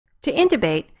To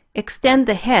intubate, extend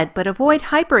the head but avoid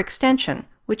hyperextension,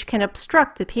 which can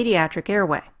obstruct the pediatric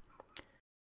airway.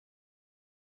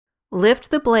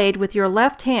 Lift the blade with your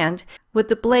left hand with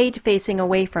the blade facing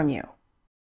away from you.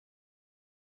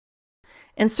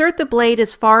 Insert the blade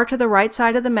as far to the right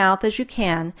side of the mouth as you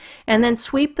can, and then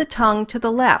sweep the tongue to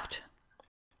the left.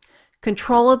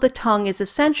 Control of the tongue is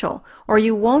essential, or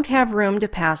you won't have room to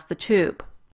pass the tube.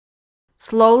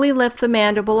 Slowly lift the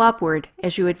mandible upward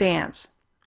as you advance.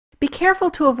 Be careful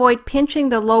to avoid pinching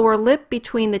the lower lip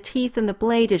between the teeth and the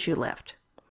blade as you lift.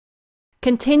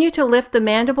 Continue to lift the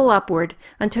mandible upward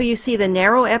until you see the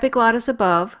narrow epiglottis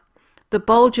above, the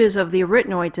bulges of the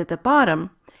arytenoids at the bottom,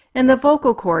 and the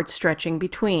vocal cords stretching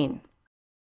between.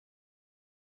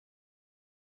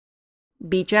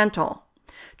 Be gentle.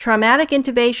 Traumatic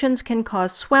intubations can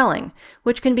cause swelling,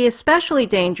 which can be especially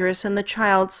dangerous in the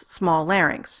child's small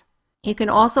larynx. You can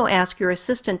also ask your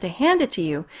assistant to hand it to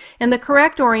you in the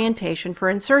correct orientation for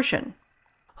insertion.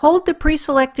 Hold the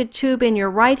pre-selected tube in your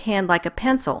right hand like a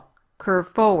pencil, curve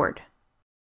forward.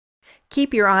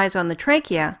 Keep your eyes on the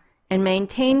trachea and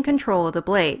maintain control of the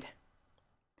blade.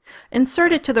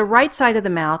 Insert it to the right side of the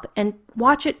mouth and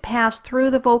watch it pass through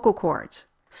the vocal cords.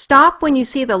 Stop when you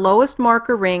see the lowest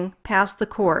marker ring past the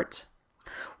cords.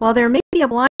 While there may be a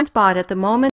blind spot at the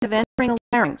moment of entering the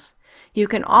larynx, you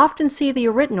can often see the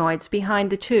arytenoids behind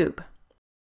the tube.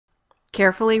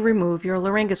 Carefully remove your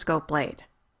laryngoscope blade.